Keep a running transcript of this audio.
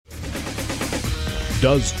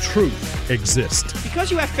Does truth exist? Because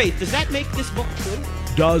you have faith, does that make this book true?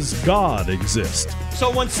 Does God exist? So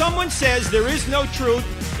when someone says there is no truth,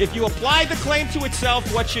 if you apply the claim to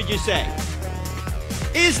itself, what should you say?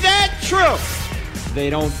 Is that true? They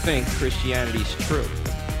don't think Christianity's true.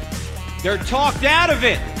 They're talked out of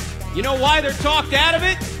it. You know why they're talked out of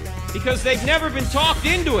it? Because they've never been talked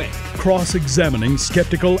into it. Cross-examining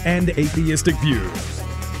skeptical and atheistic views.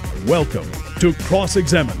 Welcome to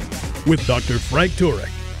Cross-Examine with Dr. Frank Turek.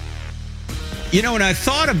 You know, when I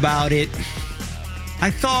thought about it, I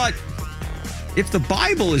thought, if the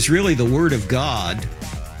Bible is really the Word of God,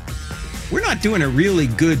 we're not doing a really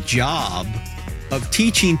good job of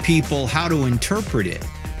teaching people how to interpret it.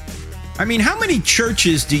 I mean, how many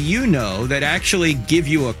churches do you know that actually give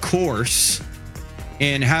you a course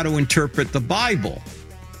in how to interpret the Bible?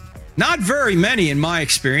 Not very many in my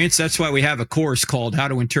experience. That's why we have a course called How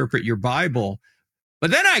to Interpret Your Bible. But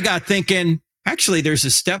then I got thinking, actually, there's a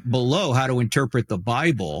step below how to interpret the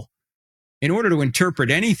Bible. In order to interpret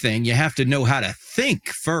anything, you have to know how to think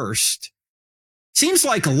first. Seems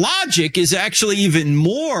like logic is actually even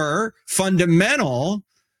more fundamental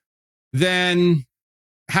than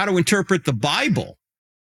how to interpret the Bible.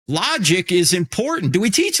 Logic is important. Do we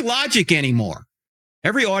teach logic anymore?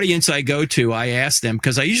 Every audience I go to, I ask them,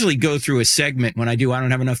 because I usually go through a segment when I don't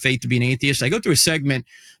have enough faith to be an atheist. I go through a segment,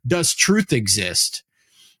 does truth exist?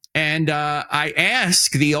 And I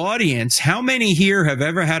ask the audience, how many here have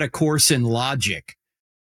ever had a course in logic?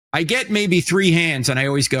 I get maybe 3 hands, and I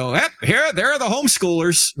always go, there are the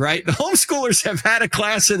homeschoolers, right? The homeschoolers have had a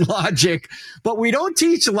class in logic, but we don't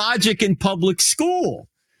teach logic in public school.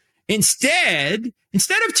 Instead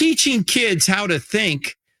of teaching kids how to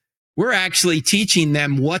think, we're actually teaching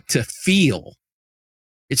them what to feel.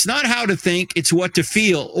 It's not how to think, it's what to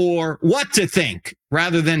feel, or what to think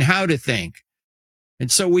rather than how to think.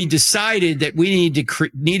 And so we decided that we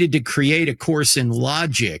needed to create a course in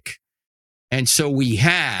logic. And so we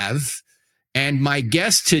have. And my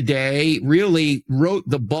guest today really wrote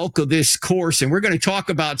the bulk of this course. And we're going to talk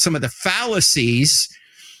about some of the fallacies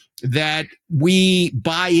that we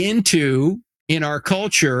buy into in our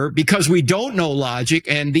culture because we don't know logic.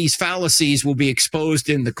 And these fallacies will be exposed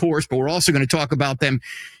in the course. But we're also going to talk about them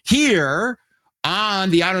here on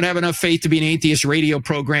the I Don't Have Enough Faith to Be an Atheist radio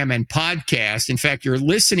program and podcast. In fact, you're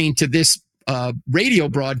listening to this radio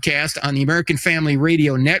broadcast on the American Family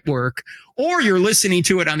Radio Network, or you're listening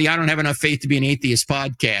to it on the I Don't Have Enough Faith to Be an Atheist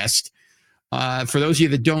podcast. For those of you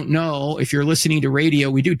that don't know, if you're listening to radio,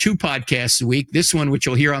 we do 2 podcasts a week. This one, which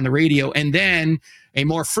you'll hear on the radio, and then a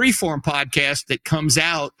more freeform podcast that comes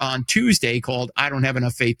out on Tuesday called I Don't Have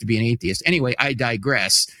Enough Faith to Be an Atheist. Anyway, I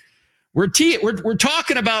digress. We're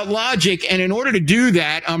talking about logic, and in order to do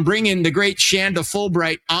that, I'm bringing the great Shanda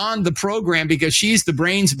Fulbright on the program because she's the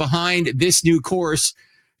brains behind this new course,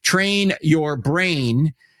 Train Your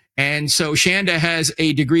Brain. And so Shanda has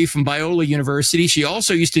a degree from Biola University. She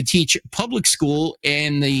also used to teach public school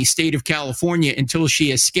in the state of California until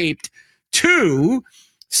she escaped to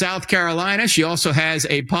South Carolina. She also has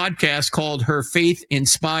a podcast called Her Faith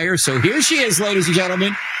Inspires. So here she is, ladies and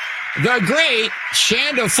gentlemen, the great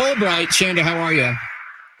Shanda Fulbright. Shanda, how are you?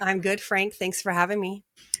 I'm good, Frank. Thanks for having me.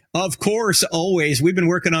 Of course, always. We've been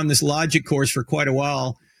working on this logic course for quite a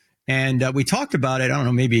while. And we talked about it, I don't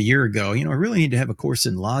know, maybe a year ago. You know, I really need to have a course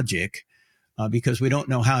in logic because we don't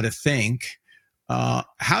know how to think.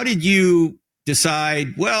 How did you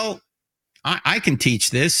decide, well, I can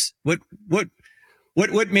teach this? What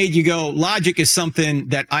made you go, logic is something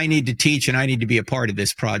that I need to teach and I need to be a part of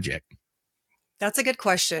this project? That's a good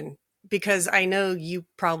question, because I know you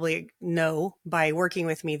probably know by working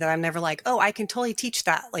with me that I'm never like, oh, I can totally teach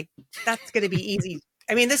that. Like, that's going to be easy.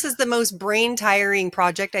 I mean, this is the most brain tiring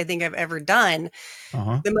project I think I've ever done.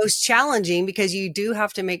 The most challenging, because you do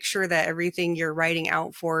have to make sure that everything you're writing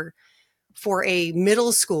out for a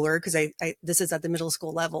middle schooler, because this is at the middle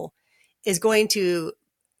school level, is going to,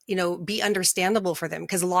 be understandable for them.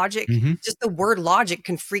 Because logic, just the word logic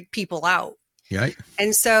can freak people out. Right.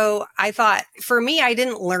 And so I thought, for me, I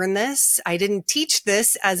didn't learn this. I didn't teach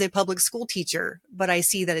this as a public school teacher, but I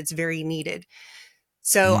see that it's very needed.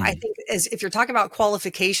 So I think if you're talking about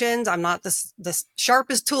qualifications, I'm not the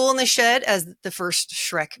sharpest tool in the shed, as the first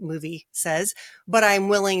Shrek movie says, but I'm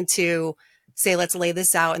willing to say, let's lay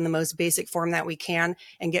this out in the most basic form that we can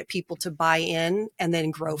and get people to buy in and then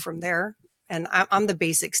grow from there. And I'm the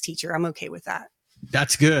basics teacher. I'm okay with that.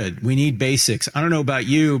 That's good. We need basics. I don't know about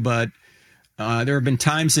you, but there have been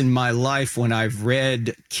times in my life when I've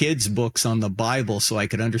read kids' books on the Bible so I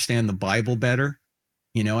could understand the Bible better.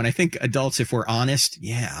 And I think adults, if we're honest,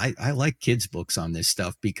 I like kids' books on this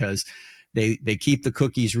stuff because They keep the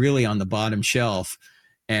cookies really on the bottom shelf.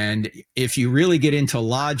 And if you really get into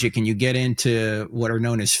logic and you get into what are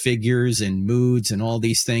known as figures and moods and all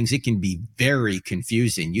these things, it can be very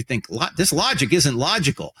confusing. You think this logic isn't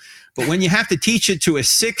logical, but when you have to teach it to a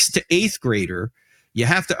 6th to 8th grader, you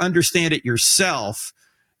have to understand it yourself,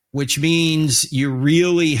 which means you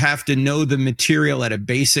really have to know the material at a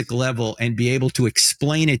basic level and be able to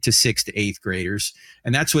explain it to 6th to 8th graders.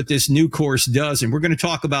 And that's what this new course does. And we're going to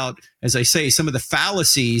talk about, as I say, some of the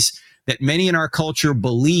fallacies that many in our culture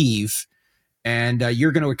believe, and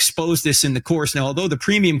you're going to expose this in the course. Now, although the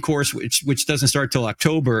premium course, which doesn't start till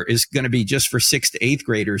October, is going to be just for 6th to 8th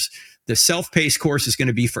graders, the self-paced course is going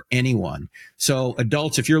to be for anyone. So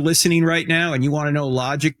adults, if you're listening right now and you want to know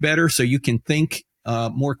logic better so you can think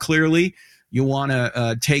more clearly, you want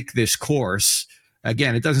to take this course.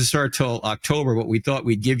 Again, it doesn't start till October, but we thought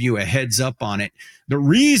we'd give you a heads up on it. The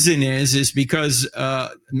reason is because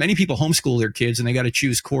many people homeschool their kids and they got to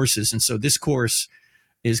choose courses. And so this course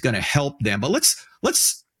is going to help them. But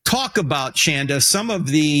let's talk about, Shanda, some of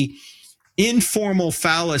the informal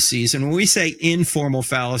fallacies. And when we say informal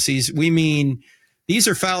fallacies, we mean these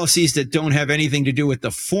are fallacies that don't have anything to do with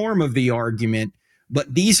the form of the argument,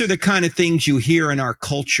 but these are the kind of things you hear in our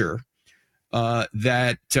culture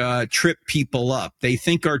that trip people up. They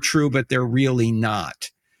think are true, but they're really not.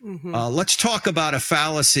 Mm-hmm. Let's talk about a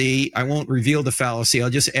fallacy. I won't reveal the fallacy. I'll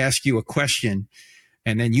just ask you a question,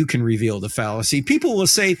 and then you can reveal the fallacy. People will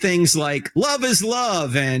say things like, love is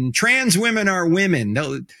love, and trans women are women.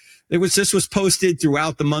 This was posted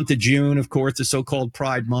throughout the month of June, of course, the so-called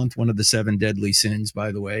Pride Month, one of the 7 deadly sins,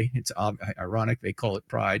 by the way. It's ironic they call it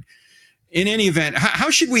Pride. In any event, how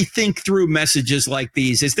should we think through messages like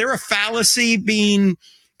these? Is there a fallacy being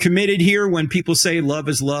committed here when people say love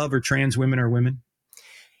is love or trans women are women?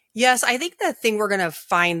 Yes, I think the thing we're going to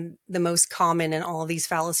find the most common in all of these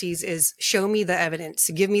fallacies is show me the evidence,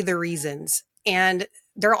 give me the reasons. And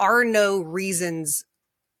there are no reasons.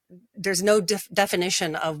 There's no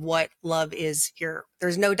definition of what love is here.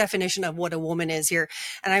 There's no definition of what a woman is here.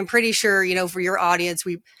 And I'm pretty sure, for your audience,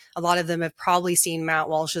 a lot of them have probably seen Matt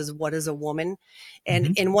Walsh's What is a Woman?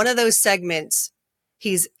 And in one of those segments,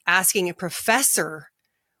 he's asking a professor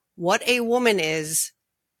what a woman is,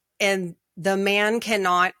 and the man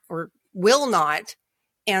cannot or will not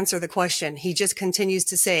answer the question. He just continues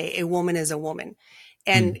to say a woman is a woman.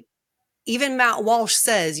 And even Matt Walsh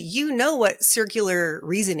says, you know what circular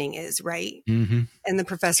reasoning is, right? Mm-hmm. And the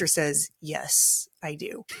professor says, yes, I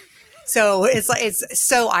do. So it's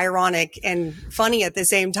so ironic and funny at the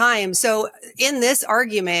same time. So in this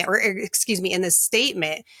argument, in this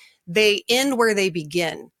statement, they end where they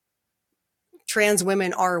begin. Trans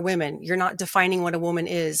women are women. You're not defining what a woman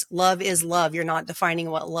is. Love is love. You're not defining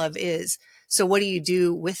what love is. So what do you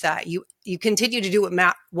do with that? You continue to do what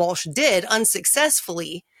Matt Walsh did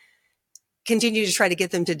unsuccessfully, continue to try to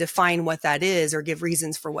get them to define what that is or give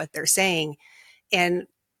reasons for what they're saying. And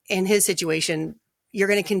in his situation, you're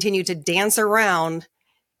going to continue to dance around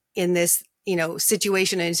in this,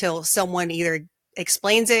 situation until someone either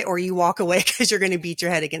explains it or you walk away because you're going to beat your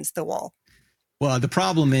head against the wall. Well, the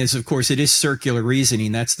problem is, of course, it is circular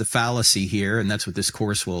reasoning. That's the fallacy here. And that's what this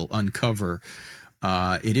course will uncover.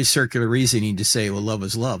 It is circular reasoning to say, well, love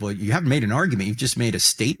is love. Well, you haven't made an argument. You've just made a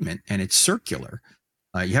statement and it's circular.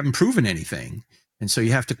 You haven't proven anything. And so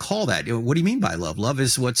you have to call that. What do you mean by love? Love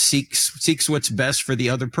is what seeks what's best for the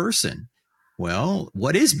other person. Well,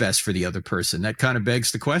 what is best for the other person? That kind of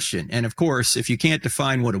begs the question. And of course, if you can't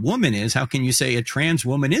define what a woman is, how can you say a trans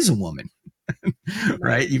woman is a woman?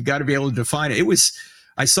 Right? You've got to be able to define it.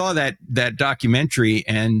 I saw that documentary,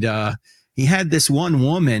 and he had this one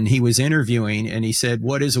woman he was interviewing, and he said,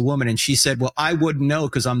 what is a woman? And she said, well, I wouldn't know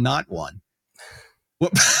because I'm not one.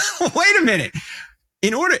 Well, wait a minute.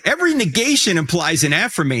 Every negation implies an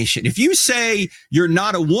affirmation. If you say you're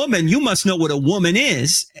not a woman, you must know what a woman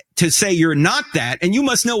is to say you're not that. And you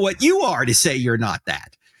must know what you are to say you're not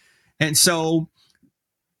that. And so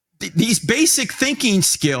these basic thinking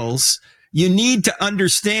skills you need to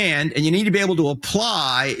understand and you need to be able to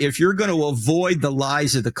apply if you're going to avoid the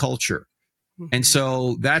lies of the culture. And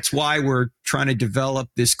so that's why we're trying to develop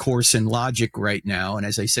this course in logic right now. And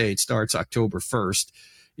as I say, it starts October 1st.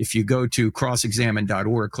 If you go to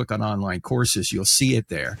crossexamine.org, click on online courses, you'll see it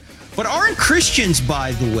there. But aren't Christians,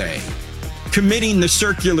 by the way, committing the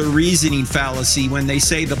circular reasoning fallacy when they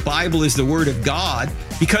say the Bible is the Word of God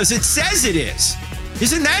because it says it is?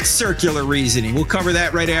 Isn't that circular reasoning? We'll cover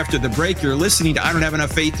that right after the break. You're listening to I Don't Have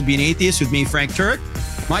Enough Faith to Be an Atheist with me, Frank Turek.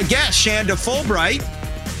 My guest, Shanda Fulbright,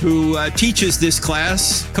 who teaches this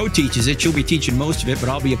class, co-teaches it. She'll be teaching most of it, but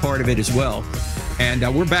I'll be a part of it as well. And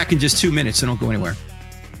we're back in just 2 minutes, so don't go anywhere.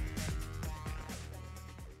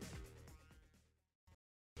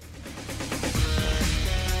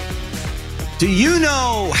 Do you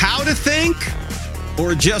know how to think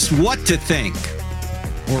or just what to think?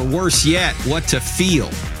 Or worse yet, what to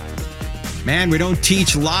feel? Man, we don't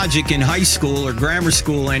teach logic in high school or grammar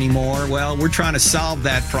school anymore. Well, we're trying to solve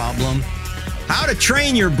that problem. How to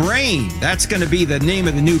train your brain. That's going to be the name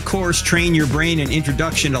of the new course, Train Your Brain, an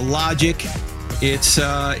Introduction to Logic. It's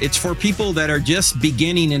for people that are just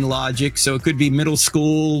beginning in logic. So it could be middle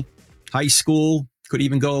school, high school, could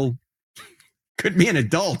be an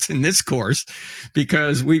adult in this course,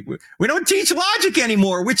 because we don't teach logic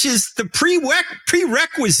anymore, which is the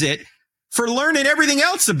prerequisite for learning everything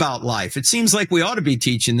else about life. It seems like we ought to be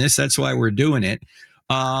teaching this. That's why we're doing it.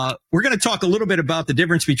 We're going to talk a little bit about the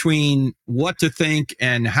difference between what to think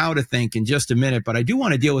and how to think in just a minute, but I do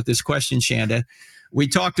want to deal with this question, Shanda. We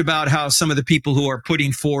talked about how some of the people who are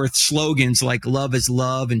putting forth slogans like love is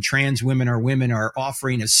love and trans women are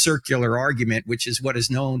offering a circular argument, which is what is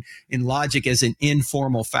known in logic as an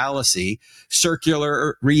informal fallacy.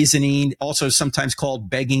 Circular reasoning, also sometimes called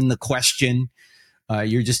begging the question.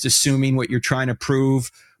 You're just assuming what you're trying to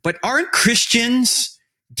prove. But aren't Christians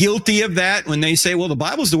guilty of that when they say, well, the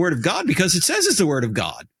Bible's the word of God because it says it's the word of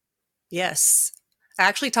God? Yes. I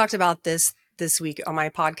actually talked about this week on my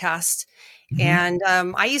podcast. Mm-hmm. And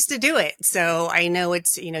I used to do it. So I know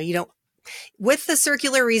it's, you don't, with the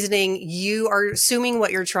circular reasoning, you are assuming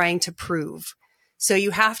what you're trying to prove. So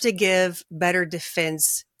you have to give better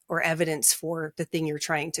defense or evidence for the thing you're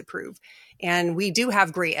trying to prove. And we do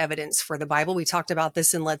have great evidence for the Bible. We talked about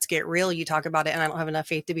this in Let's Get Real. You talk about it, and I don't have enough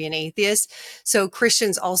faith to be an atheist. So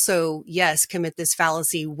Christians also, yes, commit this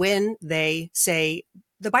fallacy when they say,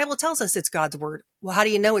 the Bible tells us it's God's word. Well, how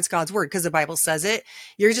do you know it's God's word? Because the Bible says it.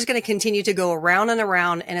 You're just going to continue to go around and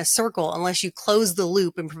around in a circle unless you close the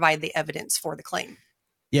loop and provide the evidence for the claim.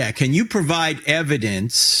 Yeah. Can you provide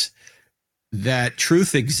evidence that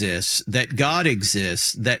truth exists, that God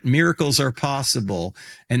exists, that miracles are possible,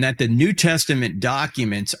 and that the New Testament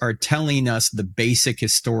documents are telling us the basic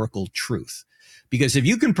historical truth? Because if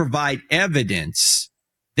you can provide evidence,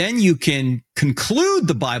 then you can conclude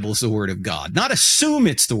the Bible's the word of God, not assume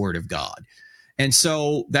it's the word of God. And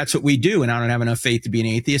so that's what we do. And I don't have enough faith to be an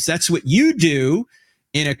atheist. That's what you do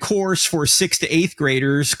in a course for 6th to 8th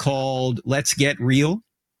graders called Let's Get Real.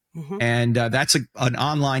 Mm-hmm. And that's an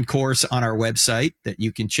online course on our website that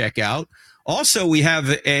you can check out. Also, we have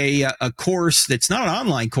a course that's not an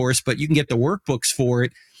online course, but you can get the workbooks for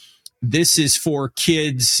it. This is for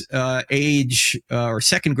kids age or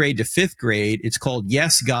 2nd grade to 5th grade. It's called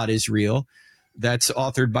Yes, God is Real. That's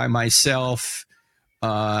authored by myself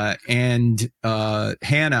and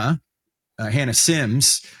Hannah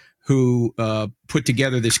Sims, who put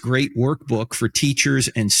together this great workbook for teachers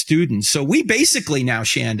and students. So we basically now,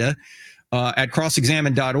 Shanda, at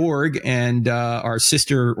crossexamine.org and our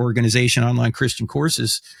sister organization, Online Christian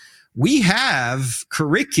Courses, we have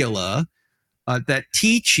curricula that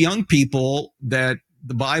teach young people that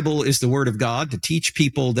the Bible is the word of God, to teach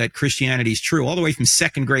people that Christianity is true, all the way from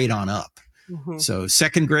 2nd grade on up. Mm-hmm. So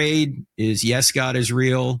 2nd grade is Yes, God is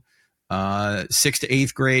Real. 6th to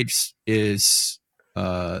 8th grade is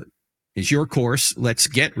your course, Let's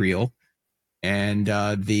Get Real. And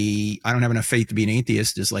I don't have enough faith to be an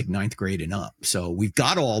atheist is like 9th grade and up. So we've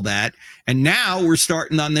got all that. And now we're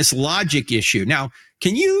starting on this logic issue. Now,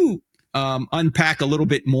 can you unpack a little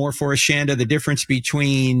bit more for us, Shanda, the difference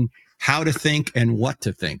between how to think and what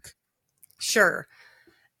to think? Sure.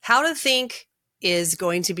 How to think is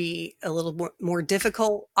going to be a little more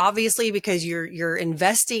difficult, obviously, because you're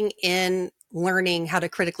investing in learning how to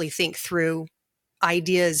critically think through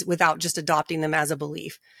ideas without just adopting them as a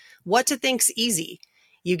belief. What to think's easy.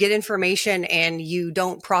 You get information and you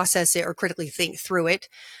don't process it or critically think through it.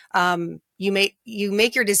 You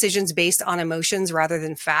make your decisions based on emotions rather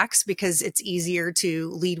than facts, because it's easier to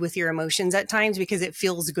lead with your emotions at times because it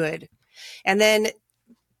feels good. And then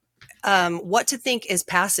what to think is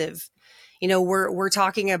passive. We're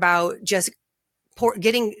talking about just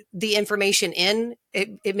getting the information in.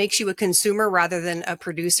 It makes you a consumer rather than a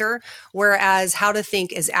producer, whereas how to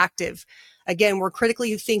think is active. Again, we're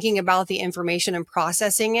critically thinking about the information and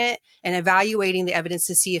processing it and evaluating the evidence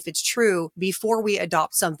to see if it's true before we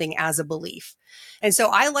adopt something as a belief. And so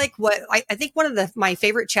I like I think one of my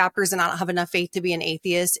favorite chapters, and I don't have enough faith to be an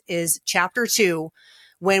atheist, is chapter 2,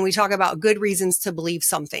 when we talk about good reasons to believe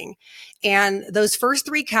something. And those first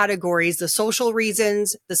 3 categories, the social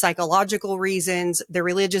reasons, the psychological reasons, the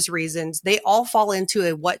religious reasons, they all fall into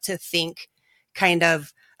a what to think kind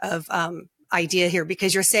of idea here,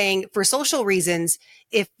 because you're saying for social reasons,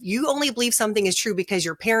 if you only believe something is true because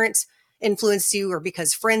your parents influenced you or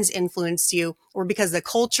because friends influenced you or because the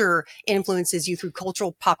culture influences you through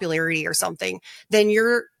cultural popularity or something, then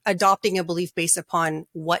you're adopting a belief based upon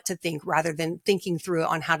what to think rather than thinking through it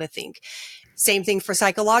on how to think. Same thing for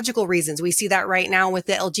psychological reasons. We see that right now with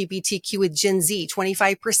the LGBTQ with Gen Z.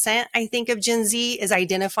 25%, I think, of Gen Z is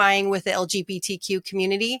identifying with the LGBTQ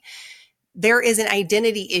community. There is an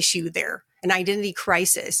identity issue there, an identity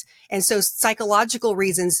crisis. And so psychological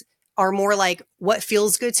reasons are more like what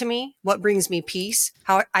feels good to me, what brings me peace,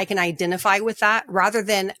 how I can identify with that, rather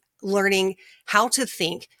than learning how to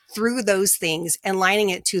think through those things and lining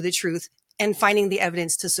it to the truth and finding the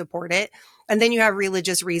evidence to support it. And then you have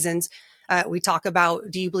religious reasons. We talk about,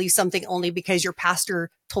 do you believe something only because your pastor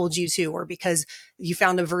told you to, or because you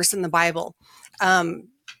found a verse in the Bible?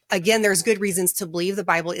 Again, there's good reasons to believe the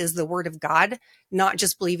Bible is the word of God, not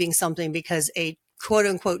just believing something because a quote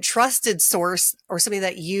unquote trusted source or somebody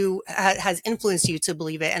that you has influenced you to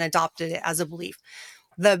believe it and adopted it as a belief.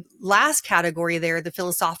 The last category there, the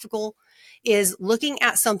philosophical, is looking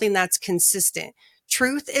at something that's consistent.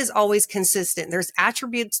 Truth is always consistent. There's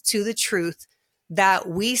attributes to the truth that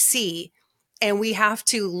we see, and we have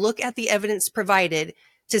to look at the evidence provided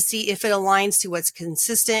to see if it aligns to what's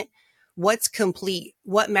consistent, what's complete,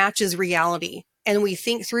 what matches reality. And we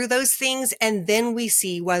think through those things, and then we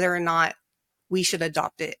see whether or not we should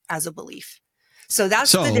adopt it as a belief. So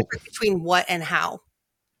that's the difference between what and how.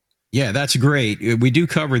 Yeah, that's great. We do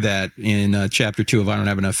cover that in chapter 2 of I Don't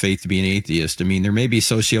Have Enough Faith to Be an Atheist. I mean, there may be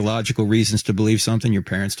sociological reasons to believe something. Your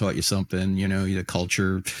parents taught you something, the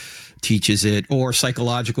culture teaches it, or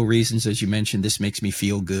psychological reasons, as you mentioned, this makes me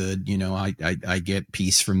feel good. I get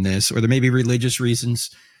peace from this, or there may be religious reasons.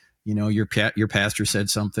 Your pastor said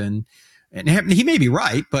something, and he may be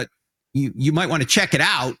right, but you might want to check it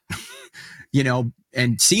out,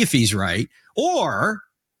 and see if he's right. Or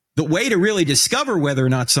the way to really discover whether or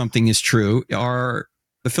not something is true are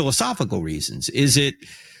the philosophical reasons. Is it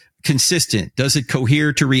consistent? Does it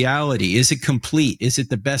cohere to reality? Is it complete? Is it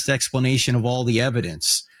the best explanation of all the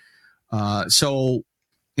evidence? So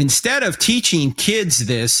instead of teaching kids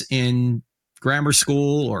this in grammar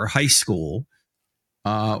school or high school,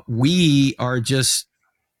 we are just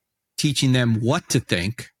teaching them what to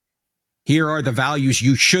think. Here are the values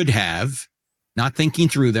you should have, not thinking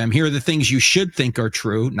through them. Here are the things you should think are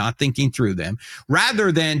true, not thinking through them, rather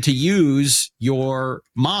than to use your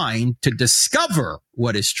mind to discover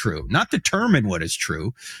what is true, not determine what is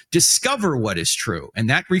true, discover what is true. And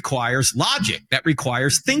that requires logic. That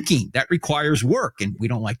requires thinking. That requires work. And we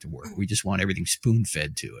don't like to work. We just want everything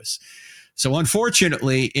spoon-fed to us. So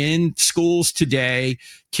unfortunately, in schools today,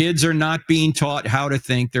 kids are not being taught how to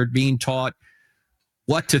think. They're being taught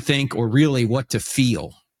what to think, or really what to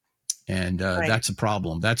feel. And Right. That's a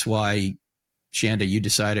problem. That's why, Shanda, you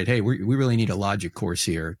decided, hey, we really need a logic course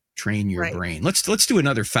here. Train your Right. brain. Let's do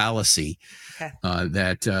another fallacy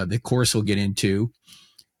that the course will get into.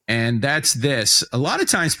 And that's this. A lot of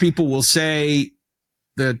times people will say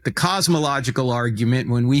that the cosmological argument,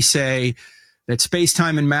 when we say that space,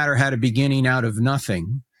 time, and matter had a beginning out of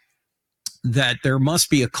nothing, that there must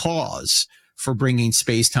be a cause for bringing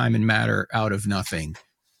space, time, and matter out of nothing,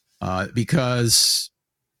 because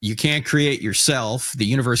you can't create yourself. The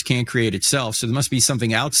universe can't create itself. So there must be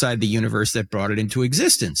something outside the universe that brought it into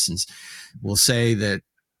existence. And we'll say that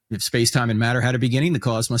if space, time, and matter had a beginning, the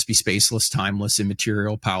cause must be spaceless, timeless,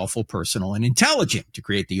 immaterial, powerful, personal, and intelligent to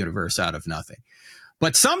create the universe out of nothing.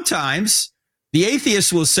 But sometimes the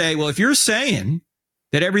atheist will say, well, if you're saying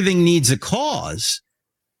that everything needs a cause,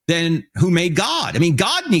 then who made God? I mean,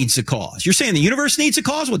 God needs a cause. You're saying the universe needs a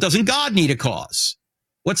cause? Well, doesn't God need a cause?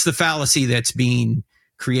 What's the fallacy that's being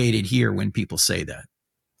created here when people say that?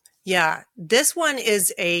 Yeah, this one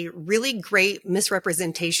is a really great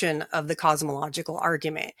misrepresentation of the cosmological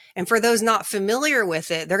argument. And for those not familiar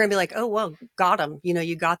with it, they're going to be like, oh, well, got him.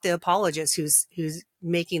 You got the apologist who's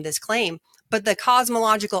making this claim. But the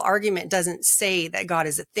cosmological argument doesn't say that God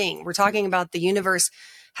is a thing. We're talking about the universe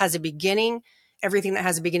has a beginning. Everything that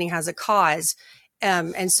has a beginning has a cause.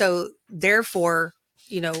 And so therefore,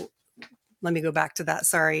 let me go back to that.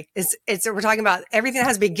 Sorry. We're talking about everything that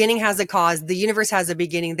has a beginning has a cause. The universe has a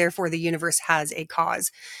beginning. Therefore, the universe has a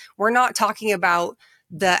cause. We're not talking about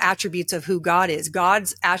the attributes of who God is.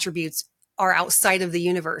 God's attributes are outside of the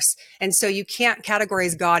universe. And so you can't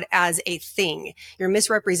categorize God as a thing. You're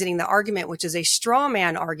misrepresenting the argument, which is a straw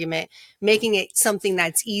man argument, making it something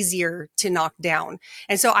that's easier to knock down.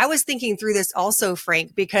 And so I was thinking through this also,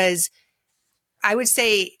 Frank, because I would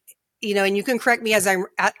say, and you can correct me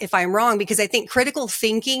if I'm wrong, because I think critical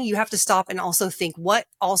thinking, you have to stop and also think, what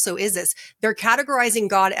also is this? They're categorizing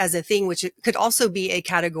God as a thing, which could also be a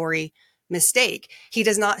category mistake. He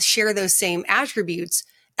does not share those same attributes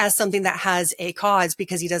as something that has a cause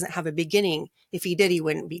because he doesn't have a beginning. If he did, he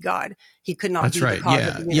wouldn't be God. He could not be the cause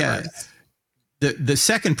of the universe. The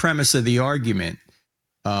second premise of the argument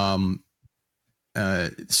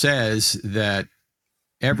says that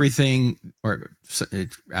everything, or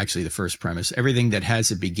actually the first premise, everything that has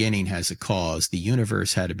a beginning has a cause. The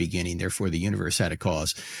universe had a beginning, therefore the universe had a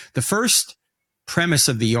cause. The first premise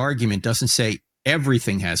of the argument doesn't say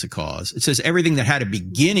everything has a cause. It says everything that had a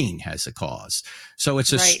beginning has a cause. So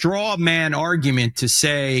it's a straw man argument to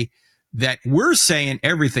say that we're saying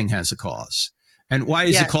everything has a cause. And why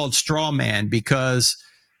is it called straw man? Because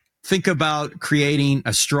think about creating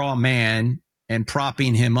a straw man and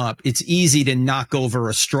propping him up. It's easy to knock over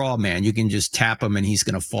a straw man. You can just tap him and he's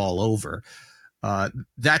going to fall over.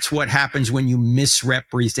 That's what happens when you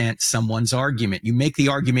misrepresent someone's argument. You make the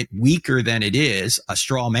argument weaker than it is, a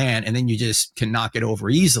straw man, and then you just can knock it over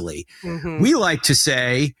easily. Mm-hmm. We like to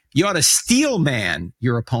say you ought to steel man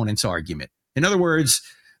your opponent's argument. In other words,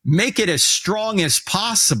 make it as strong as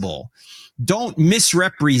possible. Don't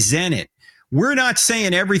misrepresent it. We're not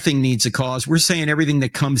saying everything needs a cause. We're saying everything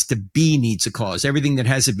that comes to be needs a cause. Everything that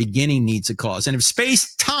has a beginning needs a cause. And if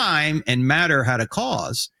space, time, and matter had a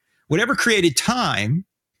cause, whatever created time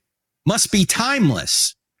must be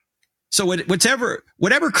timeless. So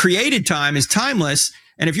whatever created time is timeless.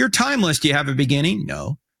 And if you're timeless, do you have a beginning?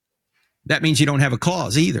 No. That means you don't have a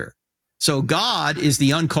cause either. So God is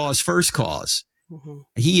the uncaused first cause. Mm-hmm.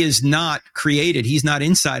 He is not created. He's not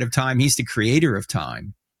inside of time. He's the creator of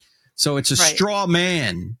time. So it's a straw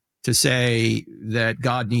man to say that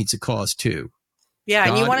God needs a cause too. Yeah, God,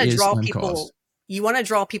 and you want to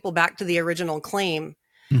draw people back to the original claim.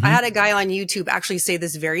 Mm-hmm. I had a guy on YouTube actually say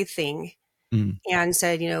this very thing and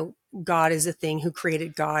said, God is the thing, who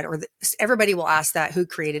created God? Or everybody will ask that, who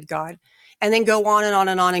created God? And then go on and on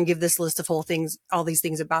and on and give this list of all these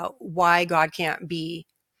things about why God can't be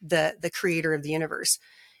the creator of the universe.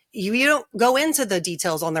 You don't go into the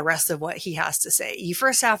details on the rest of what he has to say. You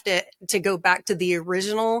first have to go back to the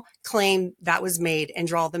original claim that was made and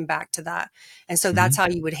draw them back to that. And so that's how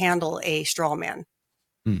you would handle a straw man.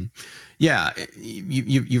 Yeah,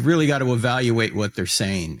 you really got to evaluate what they're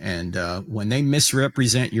saying. And when they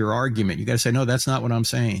misrepresent your argument, you got to say, no, that's not what I'm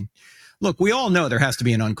saying. Look, we all know there has to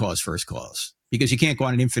be an uncaused first cause, because you can't go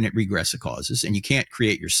on an infinite regress of causes and you can't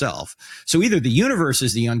create yourself. So either the universe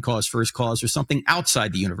is the uncaused first cause or something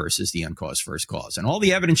outside the universe is the uncaused first cause. And all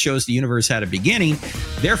the evidence shows the universe had a beginning.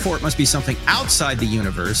 Therefore, it must be something outside the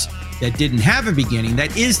universe that didn't have a beginning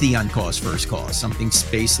that is the uncaused first cause, something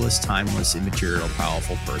spaceless, timeless, immaterial,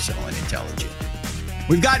 powerful, personal, and intelligent.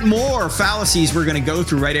 We've got more fallacies we're going to go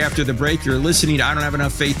through right after the break. You're listening to I Don't Have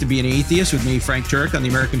Enough Faith to Be an Atheist with me, Frank Turek, on the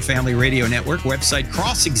American Family Radio Network. Website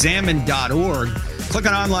crossexamine.org. Click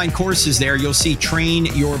on online courses there. You'll see Train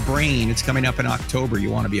Your Brain. It's coming up in October. You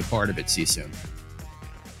want to be a part of it. See you soon.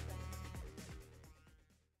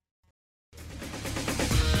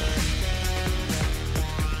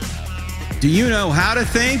 Do you know how to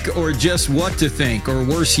think, or just what to think, or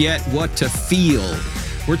worse yet, what to feel?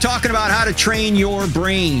 We're talking about how to train your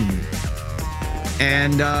brain.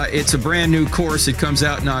 And it's a brand new course. It comes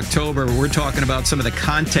out in October. We're talking about some of the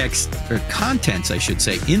contents, I should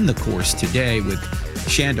say, in the course today with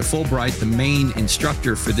Shanda Fulbright, the main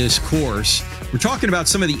instructor for this course. We're talking about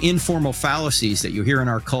some of the informal fallacies that you hear in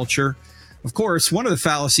our culture. Of course, one of the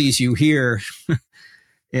fallacies you hear,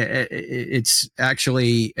 it's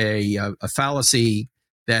actually a fallacy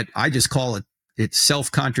that I just call it's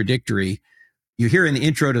self-contradictory. You hear in the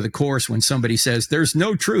intro to the course when somebody says, there's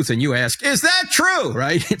no truth, and you ask, is that true?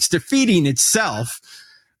 Right? It's defeating itself.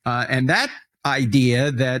 And that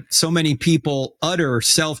idea that so many people utter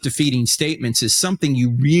self-defeating statements is something you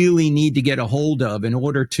really need to get a hold of in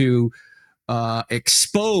order to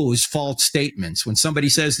expose false statements. When somebody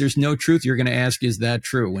says there's no truth, you're going to ask, is that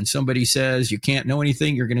true? When somebody says you can't know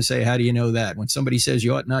anything, you're going to say, how do you know that? When somebody says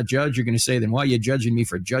you ought not judge, you're going to say, then why are you judging me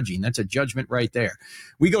for judging? That's a judgment right there.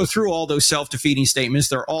 We go through all those self-defeating statements.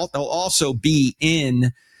 They'll also be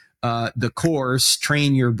in the course,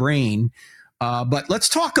 Train Your Brain. But let's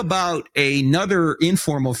talk about another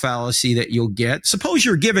informal fallacy that you'll get. Suppose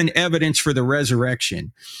you're given evidence for the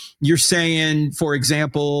resurrection. You're saying, for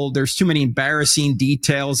example, there's too many embarrassing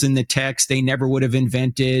details in the text they never would have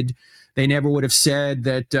invented. They never would have said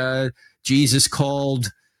that Jesus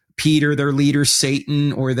called Peter, their leader,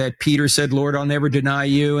 Satan, or that Peter said, Lord, I'll never deny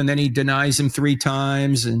you. And then he denies him 3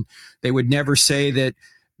 times. And they would never say that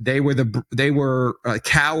they were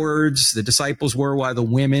cowards. The disciples were, while the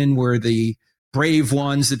women were the brave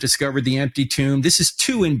ones that discovered the empty tomb. This is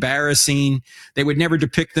too embarrassing. They would never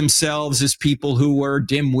depict themselves as people who were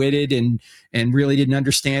dim-witted and really didn't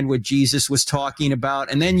understand what Jesus was talking about.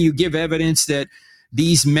 And then you give evidence that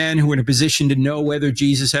these men who were in a position to know whether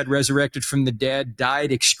Jesus had resurrected from the dead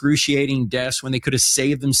died excruciating deaths when they could have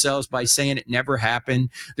saved themselves by saying it never happened.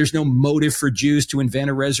 There's no motive for Jews to invent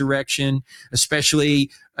a resurrection, especially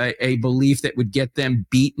a belief that would get them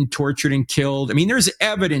beaten, tortured, and killed. I mean, there's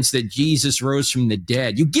evidence that Jesus rose from the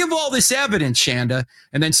dead. You give all this evidence, Shanda,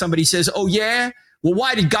 and then somebody says, oh, yeah? Well,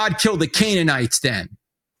 why did God kill the Canaanites then?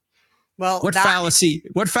 Well, what fallacy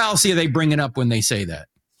are they bringing up when they say that?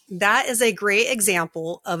 That is a great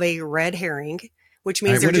example of a red herring, which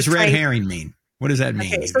means what does red herring mean? What does that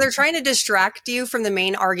mean? Okay, so they're trying to distract you from the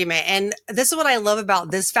main argument. And this is what I love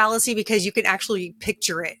about this fallacy, because you can actually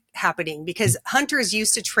picture it happening, because hunters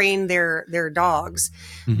used to train their dogs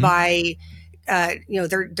by,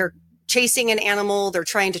 they're chasing an animal. They're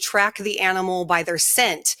trying to track the animal by their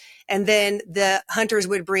scent. And then the hunters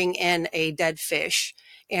would bring in a dead fish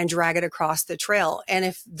and drag it across the trail. And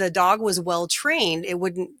if the dog was well trained, it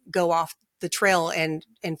wouldn't go off the trail and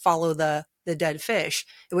follow the dead fish.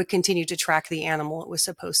 It would continue to track the animal it was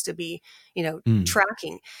supposed to be,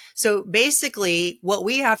 tracking. So basically what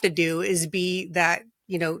we have to do is be that,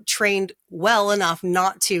 trained well enough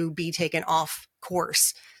not to be taken off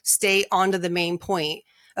course, stay onto the main point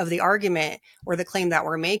of the argument or the claim that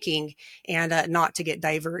we're making, and not to get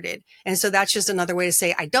diverted. And so that's just another way to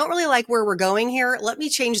say, I don't really like where we're going here. Let me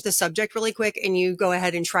change the subject really quick, and you go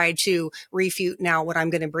ahead and try to refute now what I'm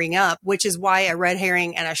going to bring up, which is why a red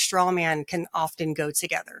herring and a straw man can often go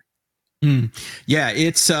together. Yeah,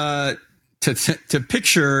 it's to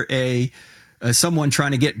picture someone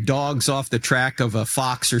trying to get dogs off the track of a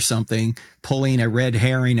fox or something, pulling a red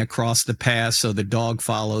herring across the path so the dog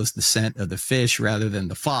follows the scent of the fish rather than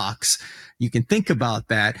the fox. You can think about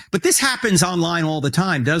that. But this happens online all the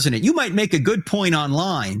time, doesn't it? You might make a good point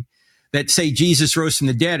online that say Jesus rose from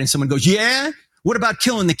the dead, and someone goes, yeah, what about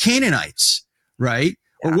killing the Canaanites, right?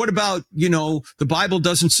 Yeah. Or what about, the Bible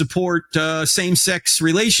doesn't support same-sex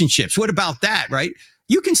relationships. What about that, right?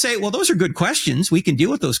 You can say, well, those are good questions. We can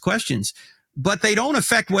deal with those questions. But they don't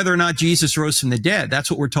affect whether or not Jesus rose from the dead.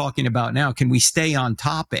 That's what we're talking about now. Can we stay on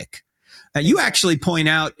topic? You actually point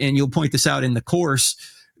out, and you'll point this out in the course,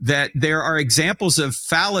 that there are examples of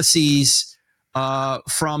fallacies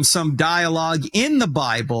from some dialogue in the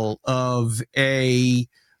Bible of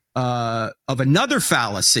another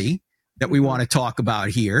fallacy that we want to talk about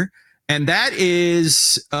here. And that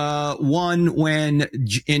is one when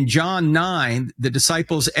in John 9, the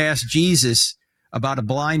disciples asked Jesus about a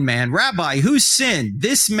blind man, Rabbi, who sinned,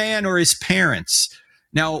 this man or his parents?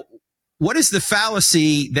 Now, what is the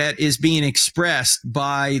fallacy that is being expressed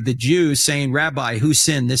by the Jews saying, Rabbi, who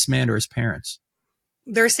sinned, this man or his parents?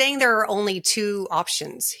 They're saying there are only two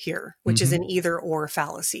options here, which is an either or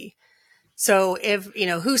fallacy. So if,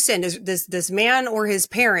 who sinned, is this man or his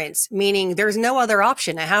parents, meaning there's no other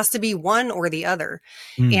option. It has to be one or the other.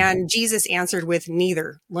 And Jesus answered with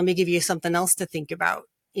neither. Let me give you something else to think about.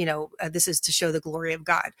 This is to show the glory of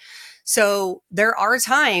God. So there are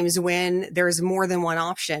times when there's more than one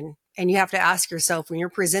option, and you have to ask yourself, when you're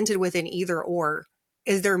presented with an either or,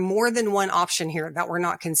 is there more than one option here that we're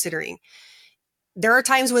not considering? There are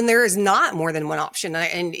times when there is not more than one option.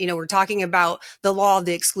 And we're talking about the law of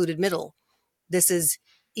the excluded middle. This is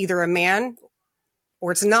either a man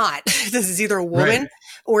or it's not. This is either a woman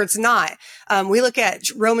or it's not. We look at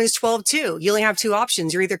Romans 12:2. You only have two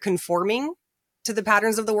options. You're either conforming to the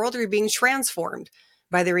patterns of the world, or you're being transformed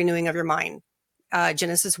by the renewing of your mind.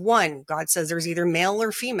 Genesis 1, God says there's either male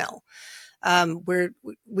or female. Where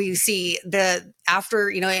we see after,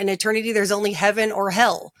 in eternity, there's only heaven or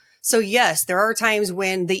hell. So yes, there are times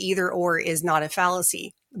when the either or is not a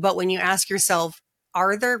fallacy. But when you ask yourself,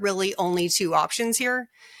 are there really only two options here?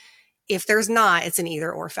 If there's not, it's an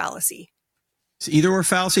either or fallacy. It's either or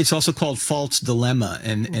fallacy. It's also called false dilemma.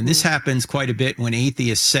 And this happens quite a bit when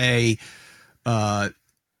atheists say,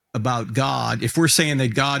 about God. If we're saying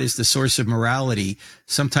that God is the source of morality,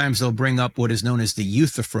 sometimes they'll bring up what is known as the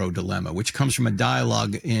Euthyphro dilemma, which comes from a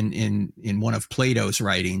dialogue in one of Plato's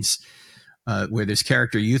writings, where this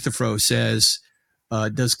character Euthyphro says,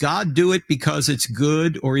 does God do it because it's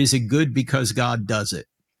good, or is it good because God does it?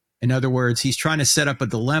 In other words, he's trying to set up a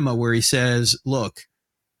dilemma where he says, look,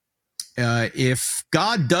 if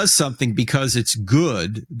God does something because it's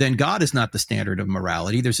good, then God is not the standard of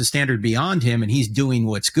morality. There's a standard beyond him, and he's doing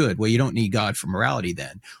what's good. Well, you don't need God for morality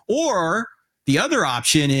then. Or the other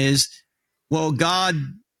option is, well, God,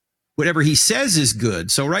 whatever he says is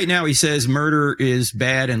good. So right now he says murder is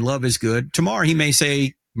bad and love is good. Tomorrow he may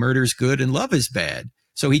say Murder's good and love is bad.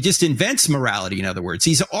 So he just invents morality, in other words.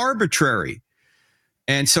 He's arbitrary.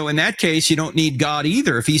 And so in that case, you don't need God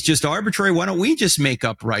either. If he's just arbitrary, why don't we just make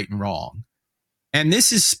up right and wrong? And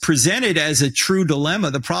this is presented as a true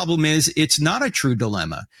dilemma. The problem is it's not a true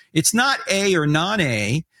dilemma. It's not A or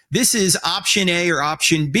non-A. This is option A or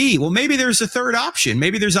option B. Well, maybe there's a third option.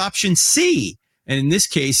 Maybe there's option C. And in this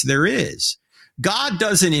case, there is. God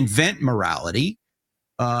doesn't invent morality.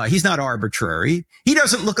 He's not arbitrary. He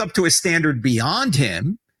doesn't look up to a standard beyond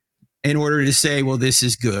him in order to say, well, this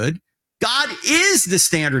is good. God is the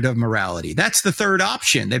standard of morality. That's the third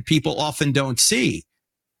option that people often don't see.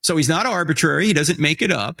 So he's not arbitrary. He doesn't make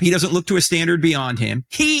it up. He doesn't look to a standard beyond him.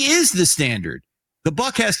 He is the standard. The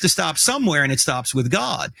buck has to stop somewhere, and it stops with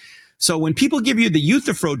God. So when people give you the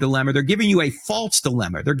Euthyphro dilemma, they're giving you a false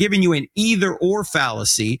dilemma. They're giving you an either or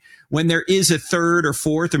fallacy when there is a third or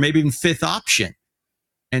fourth or maybe even fifth option.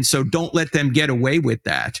 And so don't let them get away with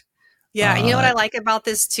that. Yeah, you know what I like about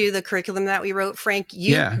this too, the curriculum that we wrote, Frank?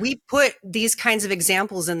 We put these kinds of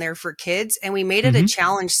examples in there for kids, and we made it a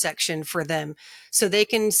challenge section for them so they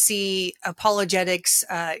can see apologetics,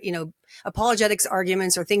 apologetics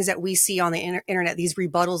arguments or things that we see on the internet, these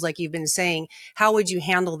rebuttals like you've been saying. How would you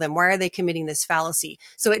handle them? Why are they committing this fallacy?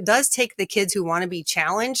 So it does take the kids who want to be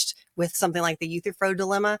challenged with something like the Euthyphro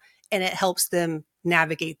dilemma, and it helps them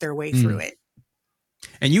navigate their way through it.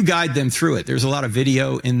 And you guide them through it. There's a lot of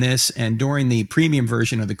video in this. And during the premium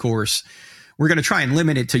version of the course, we're going to try and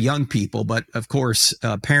limit it to young people. But of course,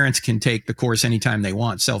 parents can take the course anytime they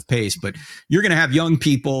want, self-paced. But you're going to have young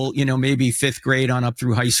people, maybe fifth grade on up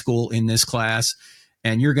through high school in this class.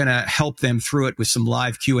 And you're going to help them through it with some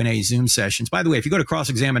live Q&A Zoom sessions. By the way, if you go to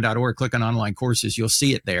crossexamine.org, click on online courses, you'll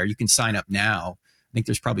see it there. You can sign up now. I think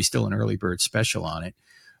there's probably still an early bird special on it.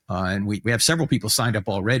 And we have several people signed up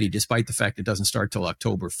already, despite the fact it doesn't start till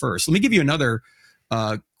October 1st. Let me give you another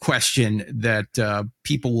question that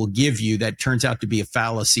people will give you that turns out to be a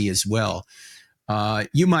fallacy as well.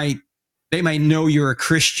 They might know you're a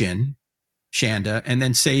Christian, Shanda, and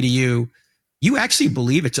then say to you, you actually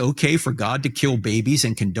believe it's okay for God to kill babies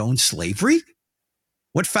and condone slavery?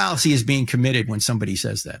 What fallacy is being committed when somebody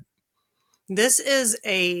says that? This is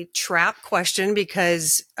a trap question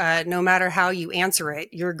because no matter how you answer it,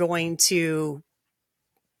 you're going to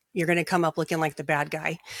come up looking like the bad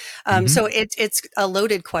guy. So it's a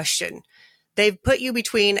loaded question. They've put you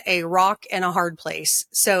between a rock and a hard place.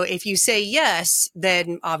 So if you say yes,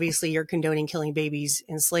 then obviously you're condoning killing babies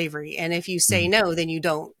in slavery. And if you say no, then you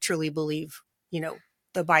don't truly believe,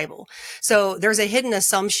 the Bible. So there's a hidden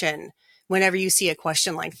assumption whenever you see a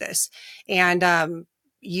question like this. And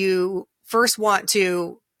you first want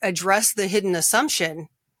to address the hidden assumption,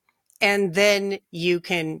 and then you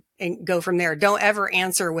can go from there. Don't ever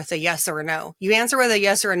answer with a yes or a no. You answer with a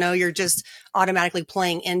yes or a no, you're just automatically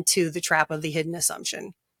playing into the trap of the hidden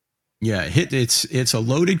assumption. Yeah, it's a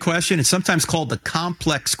loaded question. It's sometimes called the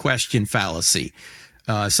complex question fallacy.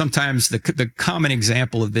 Sometimes the common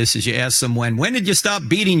example of this is you ask someone, when did you stop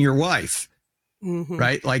beating your wife?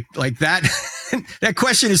 Right? Like that. That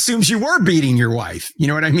question assumes you were beating your wife. You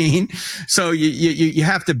know what I mean? So you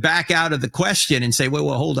have to back out of the question and say, well,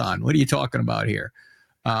 hold on. What are you talking about here?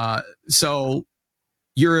 So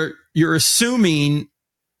you're assuming,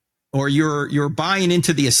 or you're buying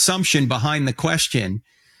into the assumption behind the question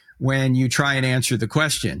when you try and answer the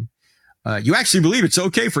question. You actually believe it's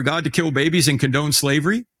okay for God to kill babies and condone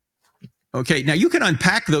slavery? Okay. Now you can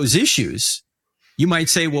unpack those issues. You might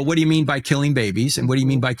say, well, what do you mean by killing babies? And what do you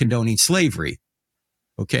mean by condoning slavery?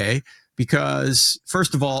 Okay. Because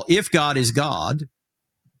first of all, if God is God,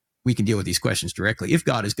 we can deal with these questions directly. If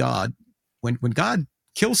God is God, when God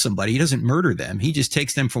kills somebody, he doesn't murder them. He just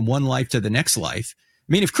takes them from one life to the next life.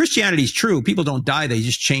 I mean, if Christianity is true, people don't die. They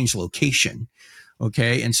just change location.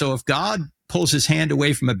 Okay. And so if God pulls his hand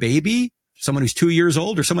away from a baby, someone who's 2 years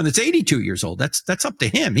old or someone that's 82 years old, that's up to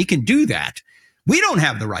him. He can do that. We don't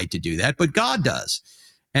have the right to do that, but God does.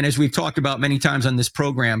 And as we've talked about many times on this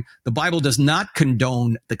program, the Bible does not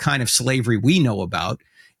condone the kind of slavery we know about.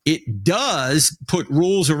 It does put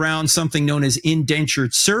rules around something known as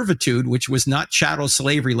indentured servitude, which was not chattel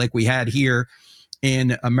slavery like we had here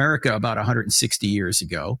in America about 160 years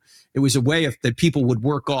ago. It was a way that people would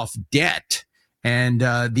work off debt.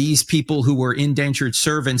 And these people who were indentured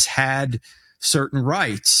servants had certain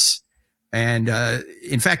rights. And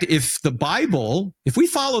in fact, if we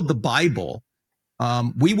followed the Bible,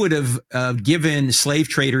 we would have given slave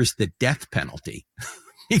traders the death penalty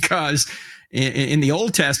because in the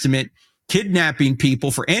Old Testament, kidnapping people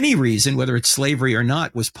for any reason, whether it's slavery or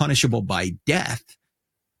not, was punishable by death.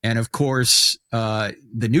 And of course, the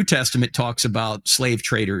New Testament talks about slave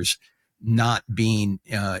traders not being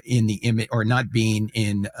in the image or not being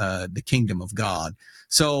in the kingdom of God.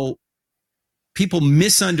 So people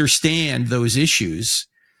misunderstand those issues.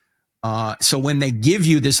 So when they give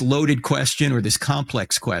you this loaded question or this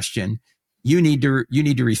complex question, you need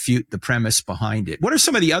to refute the premise behind it. What are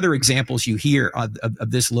some of the other examples you hear of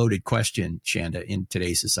this loaded question, Shanda, in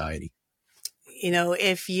today's society?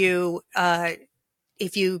 If you're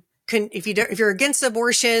against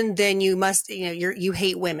abortion, then you must, you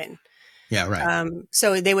hate women. Yeah, right.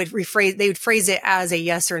 So they would phrase it as a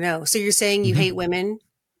yes or no. So you're saying you hate women,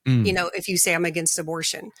 if you say I'm against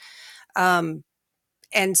abortion.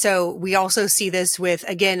 And so we also see this with,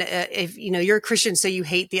 again, if, you're a Christian, so you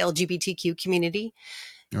hate the LGBTQ community,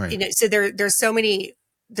 right. So there's so many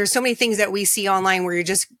things that we see online where you're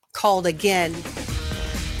just called again,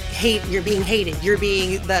 you're being hated. You're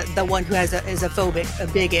being the one who is a phobic, a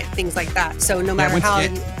bigot, things like that. So no matter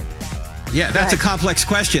that's a complex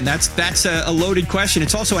question. That's a loaded question.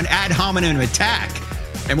 It's also an ad hominem attack.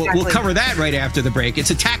 And we'll cover that right after the break.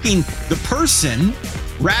 It's attacking the person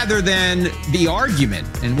rather than the argument.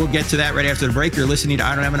 And we'll get to that right after the break. You're listening to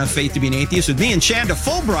I Don't Have Enough Faith to Be an Atheist with me and Shanda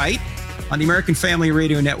Fulbright on the American Family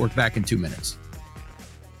Radio Network. Back in 2 minutes.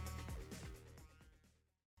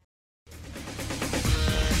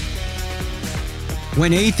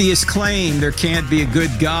 When atheists claim there can't be a good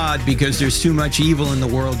God because there's too much evil in the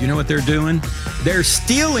world, you know what they're doing? They're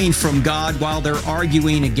stealing from God while they're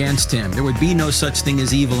arguing against him. There would be no such thing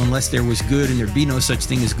as evil unless there was good, and there'd be no such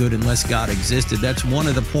thing as good unless God existed. That's one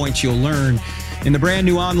of the points you'll learn in the brand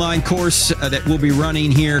new online course that we'll be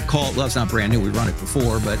running here called, well, it's not brand new, we've run it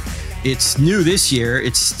before, but it's new this year.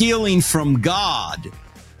 It's Stealing from God.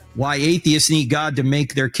 Why atheists need God to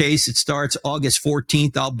make their case. It starts August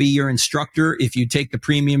 14th. I'll be your instructor. If you take the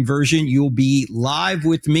premium version, you'll be live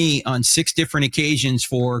with me on 6 different occasions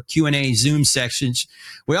for Q&A Zoom sessions.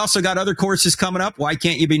 We also got other courses coming up. Why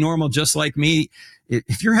can't you be normal just like me?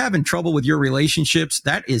 If you're having trouble with your relationships,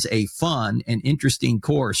 that is a fun and interesting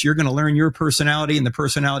course. You're going to learn your personality and the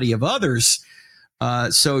personality of others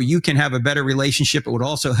so you can have a better relationship. It would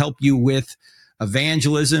also help you with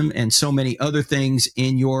evangelism and so many other things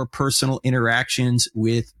in your personal interactions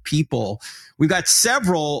with people. We've got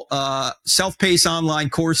several self-paced online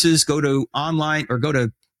courses. Go to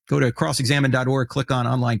crossexamine.org, click on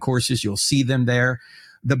online courses. You'll see them there.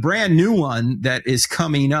 The brand new one that is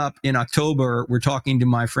coming up in October, we're talking to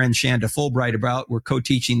my friend Shanda Fulbright about. We're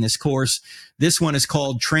co-teaching this course. This one is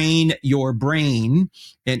called Train Your Brain,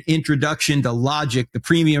 an Introduction to Logic. The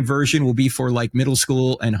premium version will be for like middle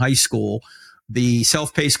school and high school. The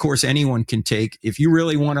self-paced course anyone can take. If you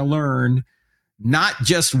really want to learn not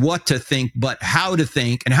just what to think, but how to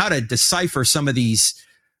think and how to decipher some of these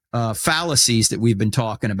fallacies that we've been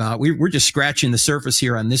talking about. We're just scratching the surface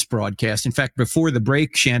here on this broadcast. In fact, before the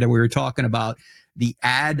break, Shanda, we were talking about the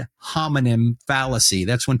ad hominem fallacy.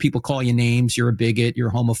 That's when people call you names. You're a bigot, you're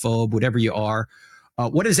a homophobe, whatever you are.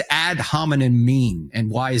 What does ad hominem mean, and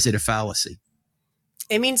why is it a fallacy?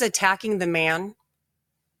 It means attacking the man.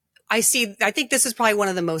 I think this is probably one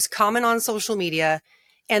of the most common on social media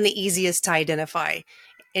and the easiest to identify.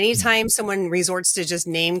 Anytime someone resorts to just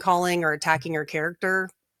name calling or attacking your character,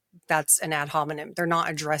 that's an ad hominem. They're not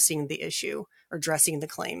addressing the issue or addressing the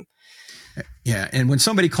claim. Yeah. And when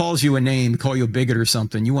somebody calls you a name, call you a bigot or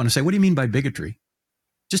something, you want to say, what do you mean by bigotry?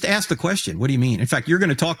 Just ask the question. What do you mean? In fact, you're going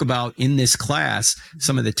to talk about in this class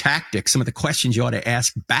some of the tactics, some of the questions you ought to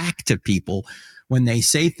ask back to people when they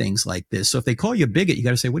say things like this. So if they call you a bigot, you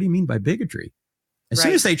got to say, what do you mean by bigotry? As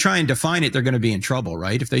soon as they try and define it, they're going to be in trouble,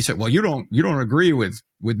 right? If they say, well, you don't agree with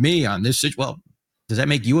me on this. Well, does that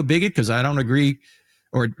make you a bigot because I don't agree?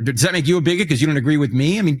 Or does that make you a bigot because you don't agree with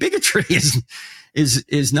me? I mean, bigotry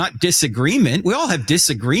is not disagreement. We all have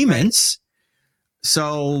disagreements.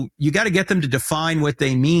 So you got to get them to define what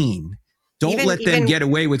they mean. Don't let them get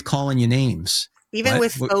away with calling you names. Even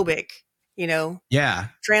with phobic, Yeah.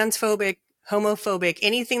 Transphobic, homophobic,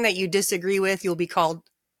 anything that you disagree with, you'll be called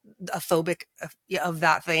a phobic of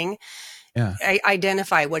that thing. Yeah.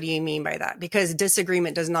 Identify what do you mean by that? Because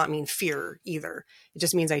disagreement does not mean fear either. It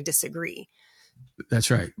just means I disagree.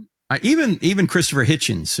 That's right. Even Christopher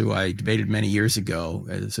Hitchens, who I debated many years ago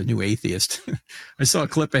as a new atheist, I saw a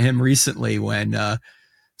clip of him recently when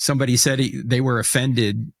somebody said they were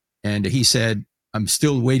offended, and he said, "I'm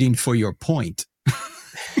still waiting for your point."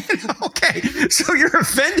 Okay, so you're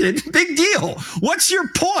offended. Big deal. What's your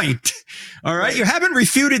point? All right. You haven't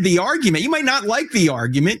refuted the argument. You might not like the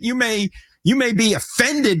argument. You may be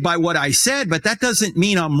offended by what I said, but that doesn't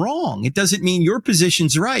mean I'm wrong. It doesn't mean your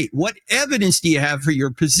position's right. What evidence do you have for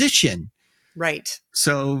your position? Right.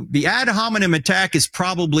 So the ad hominem attack is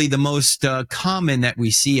probably the most common that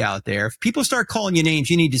we see out there. If people start calling you names,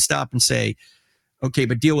 you need to stop and say, okay,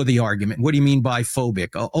 but deal with the argument. What do you mean by phobic?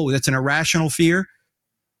 Oh, that's an irrational fear?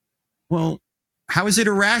 Well, how is it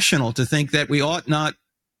irrational to think that we ought not?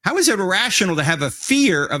 How is it irrational to have a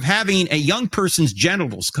fear of having a young person's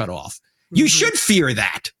genitals cut off? You should fear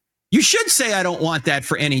that. You should say, I don't want that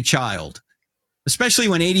for any child, especially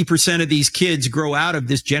when 80% of these kids grow out of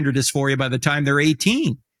this gender dysphoria by the time they're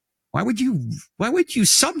 18. Why would you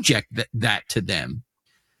subject that to them?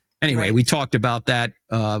 Anyway, Right. we talked about that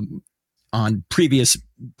on previous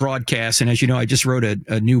broadcasts. And as you know, I just wrote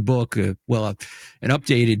a new book, and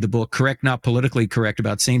updated the book, Correct, Not Politically Correct,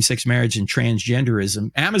 about same-sex marriage and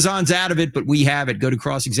transgenderism. Amazon's out of it, but we have it. Go to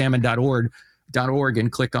crossexamine.org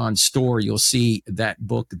and click on store. You'll see that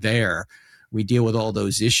book there. We deal with all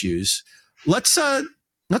those issues. Let's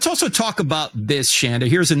also talk about this, Shanda.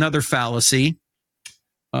 Here's another fallacy.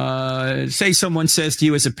 Say someone says to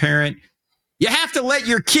you as a parent, you have to let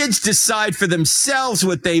your kids decide for themselves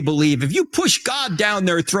what they believe. If you push God down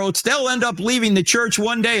their throats, they'll end up leaving the church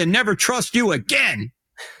one day and never trust you again.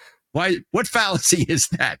 Why? What fallacy is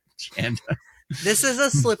that, Shanda? This is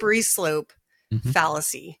a slippery slope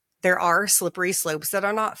fallacy. There are slippery slopes that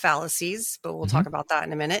are not fallacies, but we'll talk about that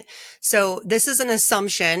in a minute. So this is an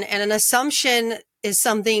assumption, and an assumption is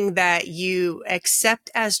something that you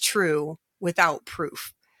accept as true without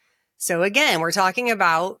proof. So again, we're talking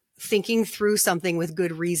about thinking through something with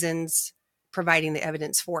good reasons, providing the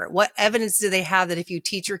evidence for it. What evidence do they have that if you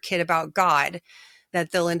teach your kid about God,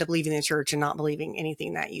 that they'll end up leaving the church and not believing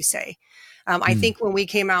anything that you say? I think when we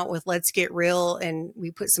came out with Let's Get Real and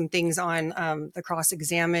we put some things on the Cross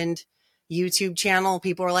Examined YouTube channel,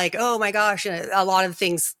 people were like, oh my gosh. And a lot of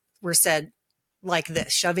things were said like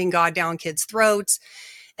this, shoving God down kids' throats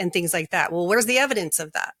and things like that. Well, where's the evidence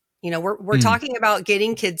of that? You know, we're talking about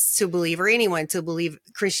getting kids to believe, or anyone to believe,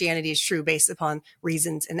 Christianity is true based upon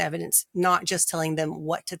reasons and evidence, not just telling them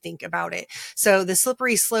what to think about it. So the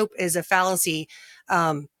slippery slope is a fallacy,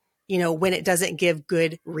 you know, when it doesn't give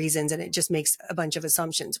good reasons and it just makes a bunch of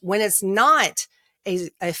assumptions. When it's not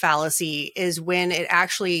a fallacy is when it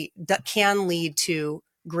actually can lead to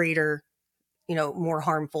greater, you know, more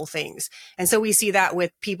harmful things. And so we see that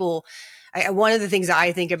with people. One of the things that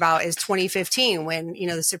I think about is 2015 when, you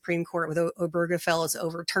know, the Supreme Court with Obergefell is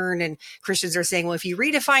overturned and Christians are saying, well, if you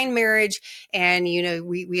redefine marriage and, you know,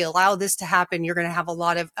 we allow this to happen, you're going to have a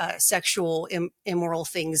lot of sexual immoral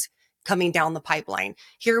things coming down the pipeline.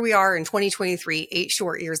 Here we are in 2023, 8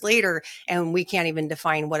 short years later, and we can't even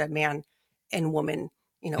define what a man and woman,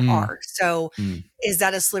 you know, are. So is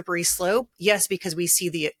that a slippery slope? Yes, because we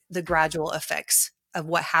see the gradual effects of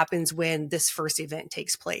what happens when this first event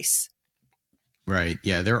takes place. Right.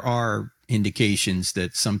 Yeah, there are indications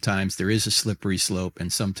that sometimes there is a slippery slope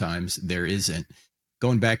and sometimes there isn't.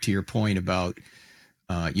 Going back to your point about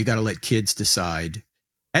you got to let kids decide,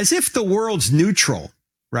 as if the world's neutral,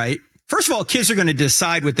 right? First of all, kids are going to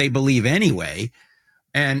decide what they believe anyway.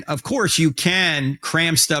 And of course, you can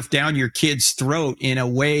cram stuff down your kid's throat in a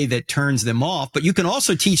way that turns them off, but you can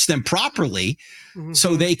also teach them properly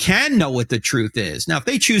so they can know what the truth is. Now, if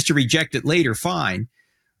they choose to reject it later, fine.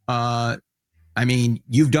 I mean,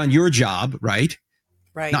 you've done your job, right?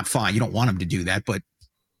 Right. Not fine. You don't want them to do that, but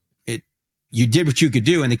you did what you could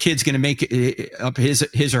do, and the kid's going to make up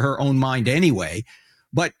his or her own mind anyway.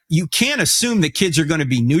 But you can't assume that kids are going to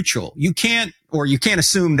be neutral. You can't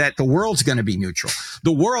assume that the world's going to be neutral.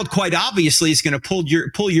 The world, quite obviously, is going to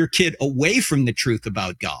pull your kid away from the truth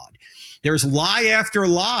about God. There's lie after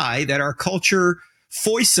lie that our culture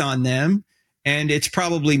foists on them, and it's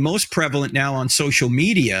probably most prevalent now on social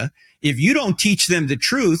media. If you don't teach them the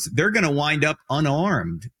truth, they're going to wind up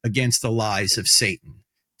unarmed against the lies of Satan.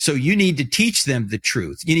 So you need to teach them the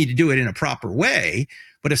truth. You need to do it in a proper way,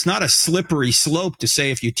 but it's not a slippery slope to say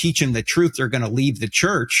if you teach them the truth, they're going to leave the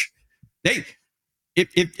church.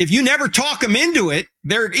 If you never talk them into it,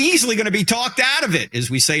 they're easily going to be talked out of it, as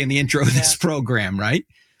we say in the intro of this program, right?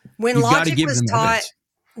 When logic was taught,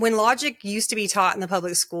 when logic used to be taught in the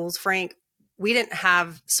public schools, Frank, we didn't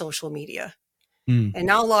have social media. And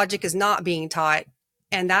now logic is not being taught.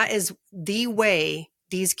 And that is the way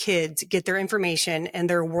these kids get their information and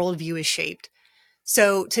their worldview is shaped.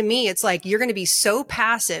 So to me, it's like you're going to be so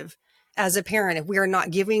passive as a parent if we are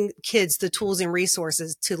not giving kids the tools and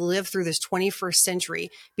resources to live through this 21st century,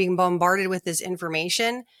 being bombarded with this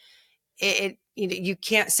information. You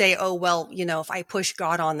can't say, oh, well, you know, if I push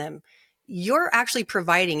God on them, you're actually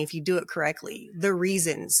providing, if you do it correctly, the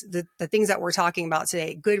reasons, the things that we're talking about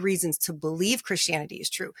today, good reasons to believe Christianity is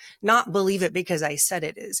true, not believe it because I said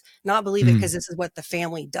it is, not believe it because this is what the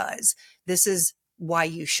family does. This is why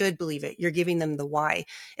you should believe it. You're giving them the why.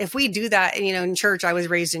 If we do that, and, in church, I was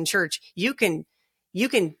raised in church, you can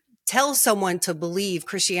tell someone to believe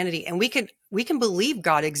Christianity, and we can believe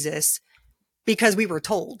God exists because we were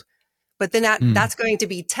told, but then that's going to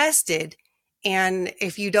be tested. And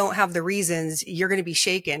if you don't have the reasons, you're going to be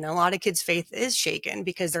shaken. And a lot of kids' faith is shaken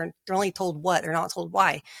because they're only told what, they're not told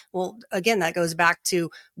why. Well, again, that goes back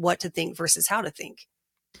to what to think versus how to think.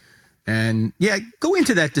 And go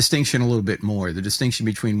into that distinction a little bit more, the distinction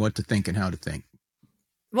between what to think and how to think.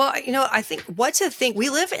 Well, I think what to think,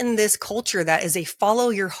 we live in this culture that is a follow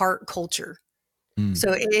your heart culture.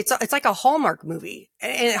 So it's like a Hallmark movie,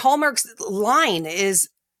 and Hallmark's line is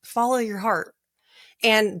follow your heart.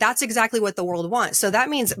 And that's exactly what the world wants. So that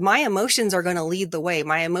means my emotions are going to lead the way.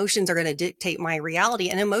 My emotions are going to dictate my reality,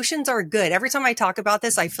 and emotions are good. Every time I talk about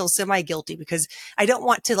this, I feel semi-guilty because I don't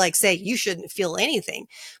want to say you shouldn't feel anything,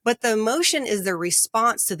 but the emotion is the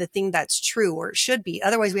response to the thing that's true, or it should be.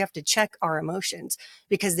 Otherwise we have to check our emotions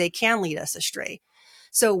because they can lead us astray.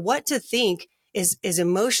 So what to think is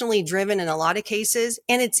emotionally driven in a lot of cases.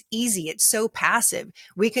 And it's easy. It's so passive.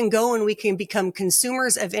 We can go and we can become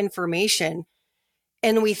consumers of information.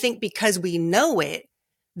 And we think because we know it,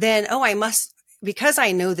 then, because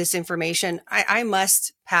I know this information, I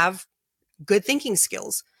must have good thinking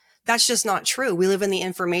skills. That's just not true. We live in the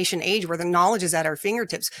information age where the knowledge is at our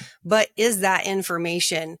fingertips. But is that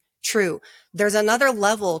information true? There's another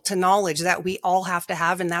level to knowledge that we all have to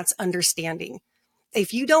have, and that's understanding.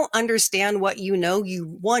 If you don't understand what you know,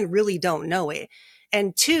 you, one, really don't know it.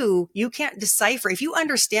 And two, you can't decipher. If you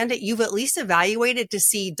understand it, you've at least evaluated to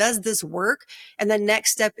see, does this work? And the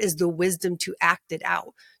next step is the wisdom to act it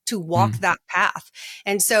out, to walk that path.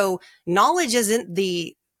 And so knowledge isn't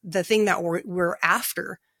the thing that we're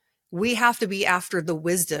after. We have to be after the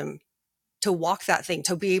wisdom to walk that thing,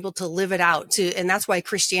 to be able to live it out, and that's why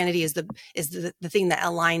Christianity is the thing that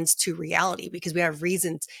aligns to reality, because we have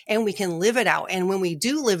reasons and we can live it out. And when we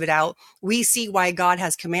do live it out, we see why God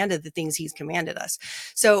has commanded the things he's commanded us.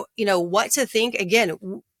 So, what to think,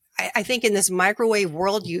 again, I think in this microwave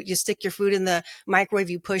world, you stick your food in the microwave,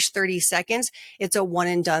 you push 30 seconds. It's a one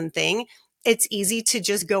and done thing. It's easy to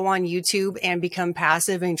just go on YouTube and become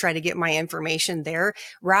passive and try to get my information there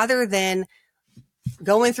rather than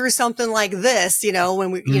going through something like this,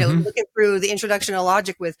 when we, looking through the introduction to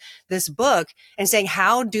logic with this book and saying,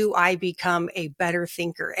 how do I become a better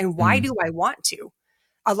thinker? And why do I want to?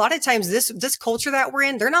 A lot of times this culture that we're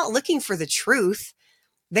in, they're not looking for the truth.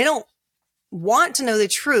 They don't want to know the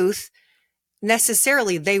truth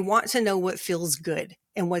necessarily. They want to know what feels good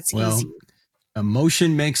and what's easy.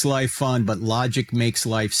 Emotion makes life fun, but logic makes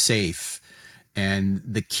life safe. And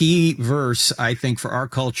the key verse, I think, for our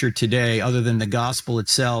culture today, other than the gospel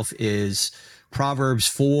itself, is Proverbs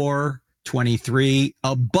 4:23.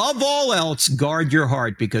 Above all else, guard your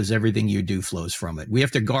heart, because everything you do flows from it. We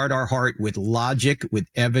have to guard our heart with logic, with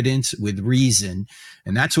evidence, with reason.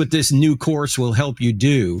 And that's what this new course will help you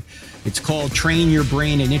do. It's called Train Your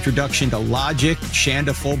Brain, an Introduction to Logic.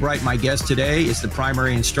 Shanda Fulbright, my guest today, is the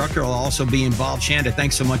primary instructor. I'll also be involved. Shanda,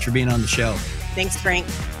 thanks so much for being on the show. Thanks, Frank.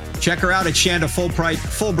 Check her out at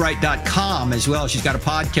ShandaFulbright.com as well. She's got a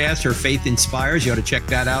podcast, Her Faith Inspires. You ought to check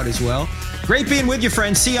that out as well. Great being with you,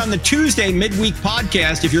 friends. See you on the Tuesday midweek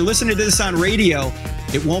podcast. If you're listening to this on radio,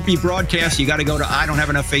 it won't be broadcast. You got to go to I Don't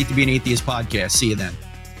Have Enough Faith to Be an Atheist podcast. See you then.